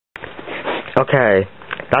Okay,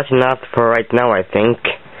 that's enough for right now, I think.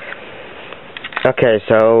 Okay,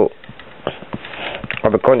 so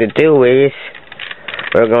what we're going to do is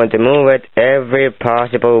we're going to move it every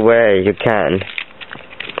possible way you can.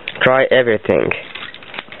 Try everything.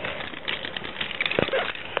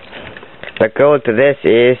 The goal to this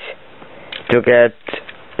is to get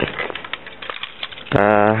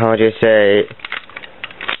how do you say,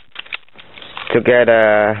 to get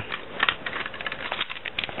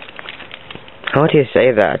how do you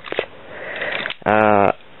say that?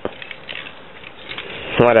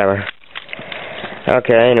 Whatever.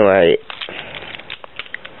 Okay, anyway.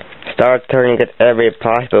 Start turning it every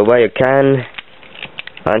possible way you can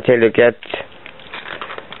until you get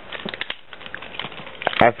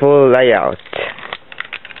a full layout.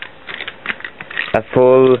 A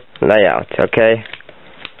full layout, okay?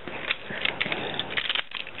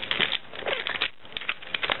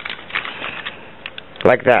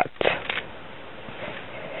 Like that.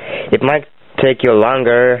 It might take you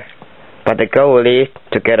longer, but the goal is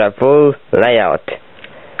to get a full layout.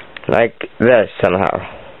 Like this somehow.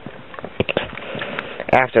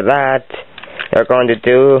 After that, you're going to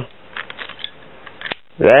do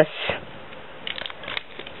this.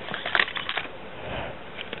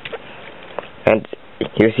 And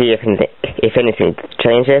you see if anything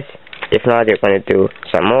changes. If not, you're going to do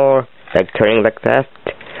some more, like turning like that.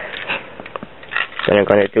 Then you're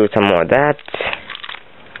going to do some more of that.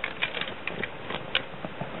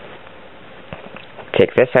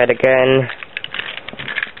 Take this side again.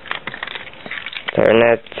 Turn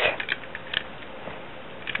it.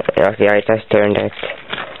 Okay, I just turned it.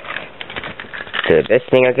 Do this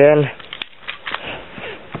thing again.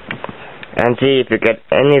 And see if you get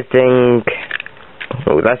anything.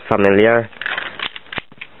 Oh, that's familiar.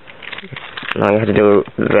 Now you have to do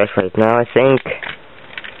this right now, I think.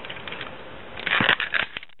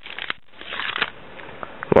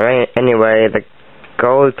 Well, anyway, the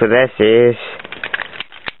goal to this is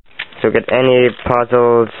to get any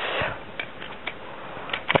puzzles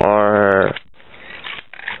or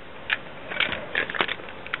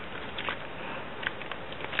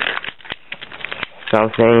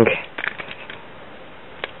something.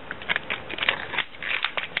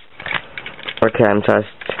 Okay, I'm just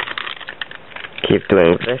keep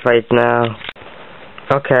doing this right now.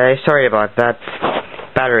 Okay, sorry about that.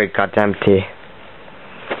 Battery got empty.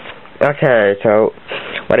 Okay, so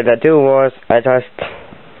what did I do was I just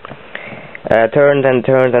turned and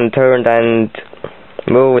turned and turned and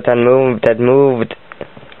moved and moved and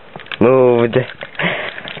moved,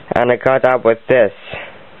 and I got up with this.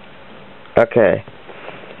 Okay,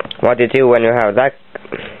 what you do when you have that,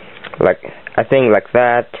 like a thing like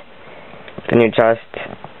that, then you just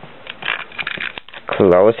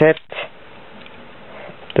close it,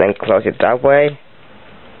 then close it that way,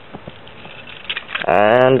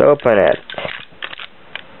 and open it.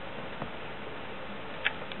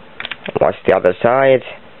 Watch the other side.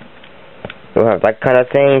 You have that kind of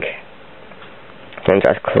thing. Then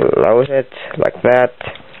just close it like that.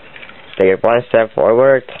 Take it one step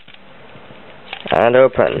forward and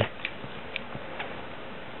open.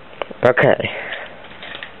 Okay.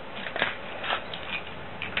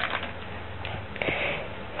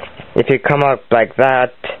 If you come up like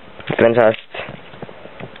that, then just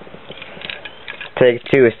take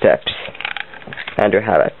 2 steps and you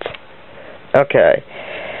have it. Okay.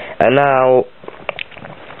 And now,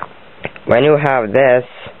 when you have this,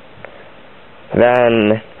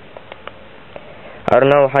 then I don't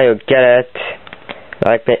know how you get it.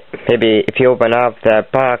 Like maybe if you open up the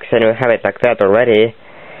box and you have it like that already,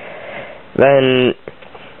 then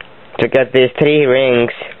to get these 3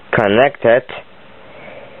 rings connected,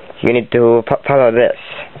 you need to follow this.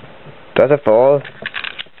 First of all,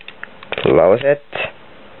 close it,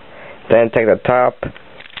 then take the top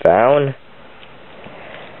down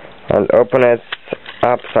and open it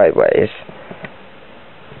up sideways.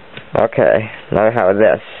 Okay, now we have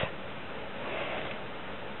this.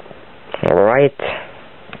 Alright.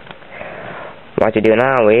 What you do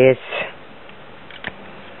now is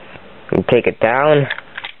you take it down,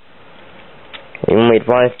 you move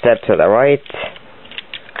 1 step to the right,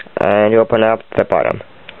 and you open up the bottom.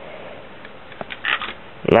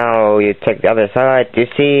 Now you take the other side. You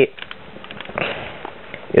see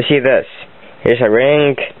this. Here's a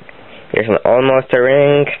ring. Here's almost a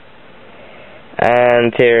ring.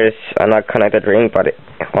 And here's a not connected ring, but it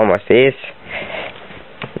almost is.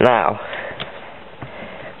 Now,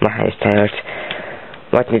 my hand is tired.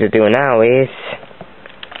 What you need to do now is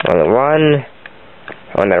on the one,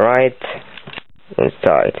 on the right,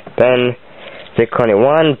 inside. Then take only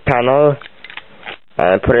 1 panel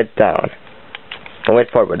and put it down. And wait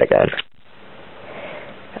forward again.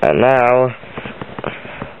 And now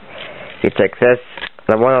you take this,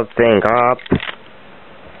 the one thing up.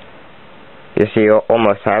 You see, you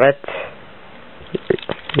almost have it.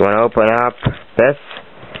 You want to open up this.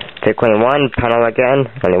 Take only one panel again,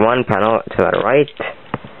 only one panel to the right,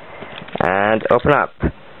 and open up.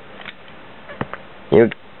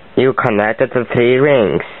 You connected the 3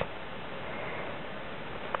 rings,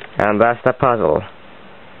 and that's the puzzle.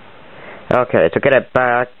 Okay, to get it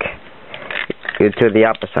back, you do the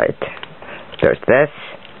opposite. There's this,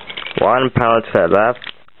 one panel to the left,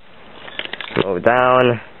 move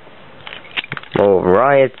down, move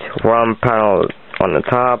right, one panel on the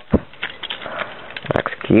top,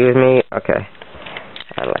 excuse me, okay,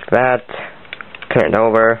 and like that, turn it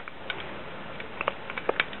over,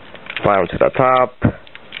 bottom to the top,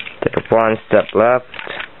 take one step left,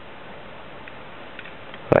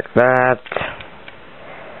 like that,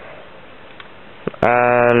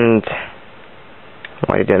 and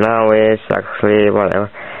what you do now is actually whatever.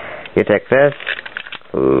 You take this,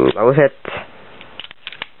 close it,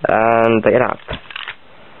 and take it up.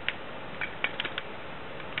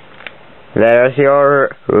 There's your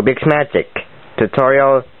Rubik's Magic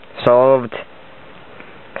tutorial solved.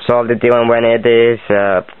 Solved it even when it is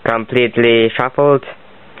completely shuffled.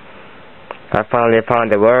 I finally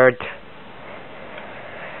found the word.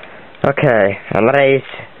 Okay, and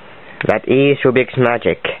that is Rubiks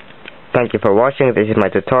Magic. Thank you for watching. This is my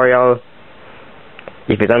tutorial.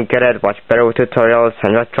 If you don't get it, watch better tutorials.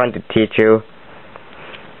 I'm not trying to teach you.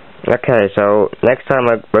 Okay, so next time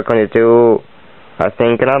we're going to do, I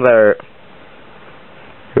think, another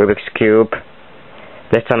Rubik's Cube.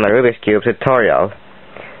 This time a Rubik's Cube tutorial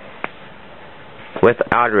with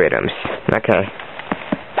algorithms. Okay,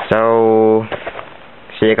 so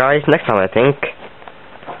see you guys next time, I think.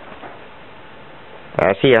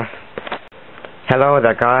 See ya. Hello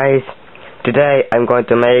there, guys. Today I'm going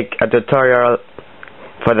to make a tutorial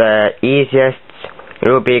for the easiest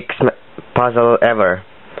Rubik's puzzle ever,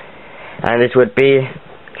 and this would be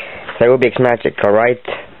the Rubik's Magic. Alright,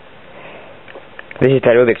 this is the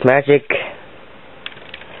Rubik's Magic,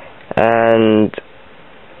 and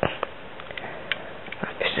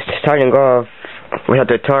starting off with a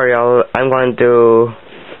tutorial, I'm going to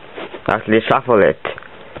actually shuffle it,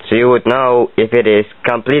 so you would know if it is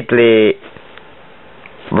completely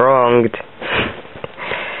wronged,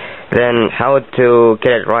 then how to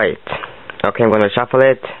get it right. Okay, I'm going to shuffle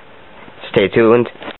it. Stay tuned.